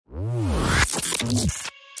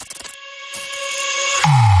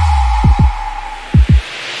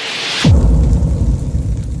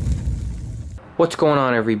What's going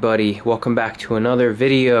on, everybody? Welcome back to another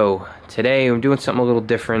video. Today I'm doing something a little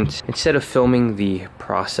different. Instead of filming the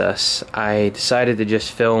process, I decided to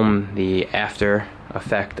just film the after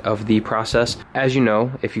effect of the process. As you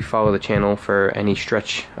know, if you follow the channel for any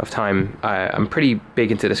stretch of time, I'm pretty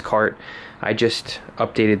big into this cart. I just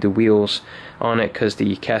updated the wheels on it because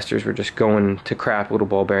the casters were just going to crap. Little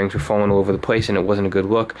ball bearings were falling all over the place and it wasn't a good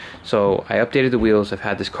look. So I updated the wheels. I've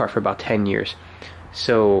had this cart for about 10 years.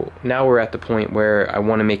 So now we're at the point where I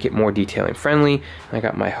want to make it more detailing friendly. I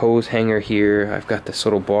got my hose hanger here. I've got this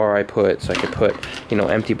little bar I put so I could put, you know,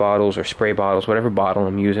 empty bottles or spray bottles, whatever bottle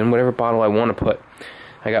I'm using, whatever bottle I want to put.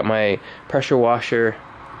 I got my pressure washer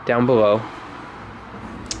down below,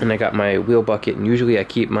 and I got my wheel bucket, and usually I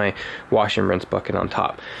keep my wash and rinse bucket on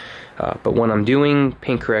top. But when I'm doing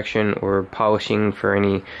paint correction or polishing for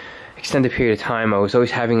any extended period of time, I was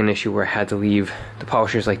always having an issue where I had to leave the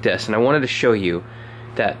polishers like this, and I wanted to show you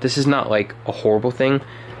that this is not like a horrible thing,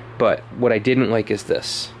 but what I didn't like is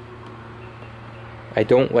this. I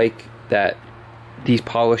don't like that these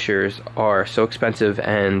polishers are so expensive,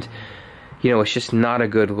 and you know, it's just not a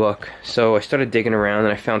good look. So I started digging around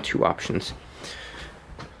and I found two options.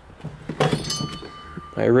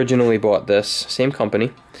 I originally bought this, same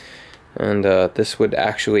company, and this would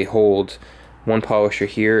actually hold one polisher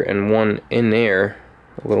here and one in there,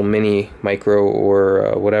 a little mini micro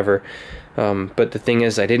or whatever. But the thing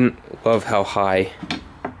is, I didn't love how high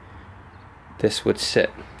this would sit.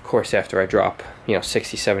 Of course, after I drop, you know,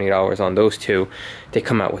 $60, $70 on those two, they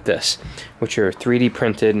come out with this, which are 3D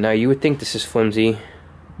printed. Now you would think this is flimsy.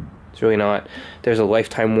 It's really not. There's a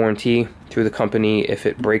lifetime warranty through the company. If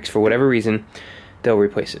it breaks for whatever reason, they'll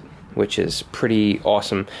replace it, which is pretty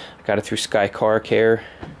awesome. I got it through Sky Car Care,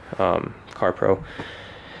 Car Pro,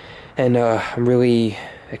 and I'm really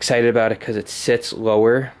excited about it because it sits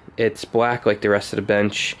lower. It's black like the rest of the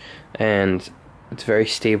bench, and it's very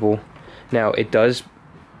stable. Now it does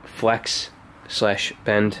flex /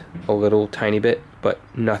 bend a little tiny bit, but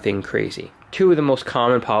nothing crazy. Two of the most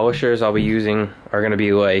common polishers I'll be using are going to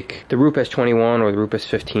be like the Rupes 21 or the Rupes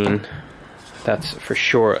 15. That's for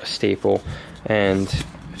sure a staple, and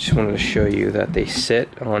I just wanted to show you that they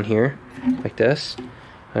sit on here like this,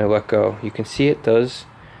 and I let go. You can see it does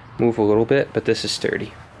move a little bit, but this is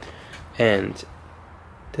sturdy, and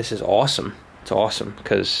this is awesome. It's awesome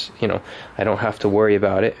because, you know, I don't have to worry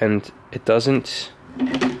about it, and it doesn't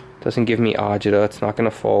give me agita. It's not going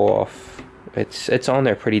to fall off. It's on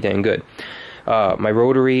there pretty dang good. My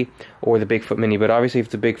rotary or the Bigfoot Mini, but obviously if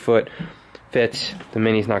the Bigfoot fits, the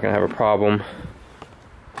Mini's not going to have a problem.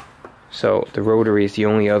 So the rotary is the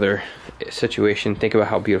only other situation. Think about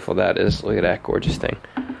how beautiful that is. Look at that gorgeous thing.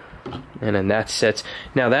 And then that sits.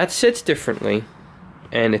 Now that sits differently,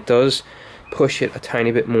 and it does push it a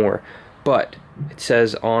tiny bit more, but it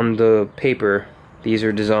says on the paper these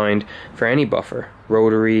are designed for any buffer,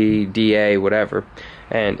 rotary, DA, whatever,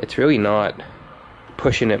 and it's really not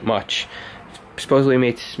pushing it much. It's supposedly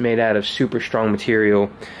made out of super strong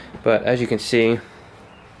material, but as you can see,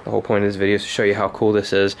 the whole point of this video is to show you how cool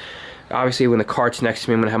this is. Obviously when the cart's next to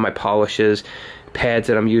me, I'm going to have my polishes, pads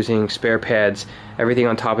that I'm using, spare pads, everything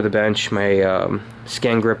on top of the bench. My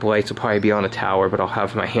scan grip lights will probably be on a tower, but I'll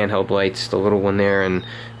have my handheld lights, the little one there, and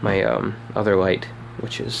my other light,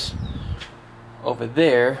 which is over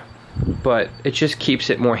there. But it just keeps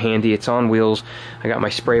it more handy. It's on wheels. I got my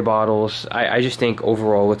spray bottles. I just think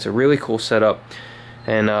overall it's a really cool setup,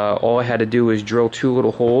 and all I had to do was drill two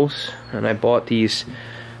little holes, and I bought these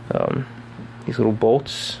little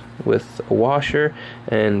bolts with a washer,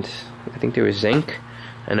 and I think there was zinc,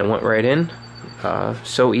 and it went right in.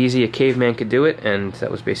 So easy, a caveman could do it, and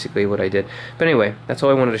that was basically what I did. But anyway, that's all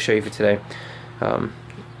I wanted to show you for today.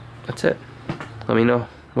 That's it. Let me know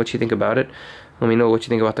what you think about it. Let me know what you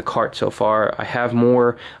think about the cart so far. I have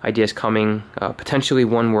more ideas coming, potentially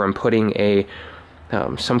one where I'm putting a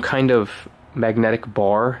some kind of magnetic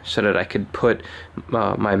bar so that I could put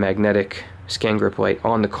my magnetic scan grip light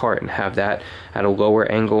on the cart and have that at a lower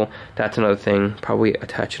angle. That's another thing. Probably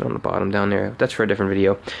attach it on the bottom down there. That's for a different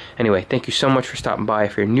video. Anyway, thank you so much for stopping by.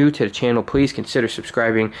 If you're new to the channel, please consider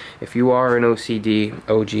subscribing. If you are an OCD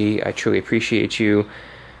OG, I truly appreciate you.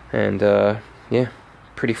 And yeah,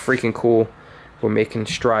 pretty freaking cool. We're making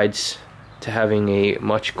strides to having a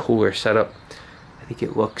much cooler setup. I think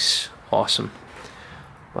it looks awesome.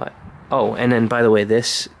 But oh, and then by the way,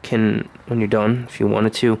 this can, when you're done, if you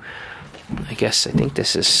wanted to, I think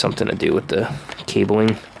this is something to do with the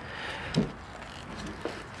cabling.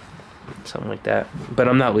 something like that. But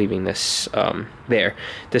I'm not leaving this there.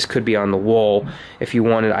 This could be on the wall if you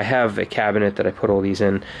wanted. I have a cabinet that I put all these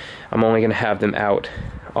in. I'm only going to have them out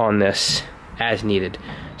on this as needed.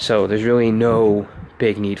 So there's really no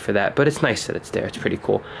big need for that, but it's nice that it's there. It's pretty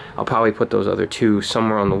cool. I'll probably put those other two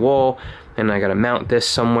somewhere on the wall, and I gotta mount this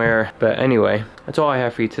somewhere. But anyway, that's all I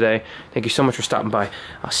have for you today. Thank you so much for stopping by.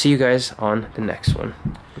 I'll see you guys on the next one.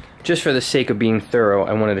 Just for the sake of being thorough,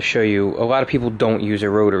 I wanted to show you, a lot of people don't use a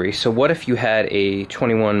rotary. So what if you had a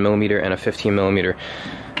 21 millimeter and a 15 millimeter?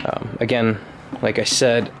 Again, like I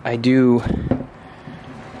said, I do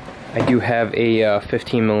have a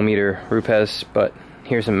 15 millimeter Rupes, but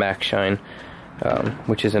here's a Max Shine,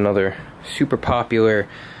 which is another super popular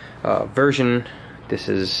version. This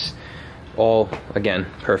is all, again,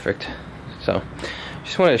 perfect. So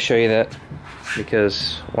just wanted to show you that,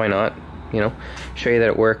 because why not, you know, show you that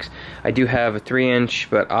it works. I do have a 3-inch,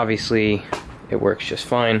 but obviously it works just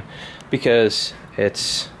fine because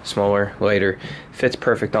it's smaller, lighter, fits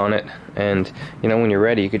perfect on it. And you know, when you're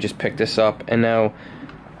ready, you could just pick this up, and now,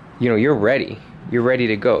 you know, you're ready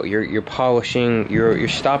to go. You're polishing, you're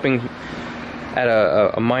stopping at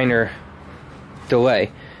a minor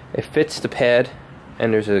delay. It fits the pad,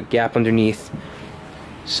 and there's a gap underneath,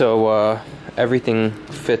 so everything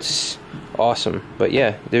fits awesome. But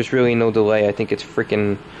yeah, there's really no delay. I think it's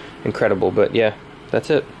freaking incredible. But yeah, that's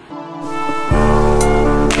it.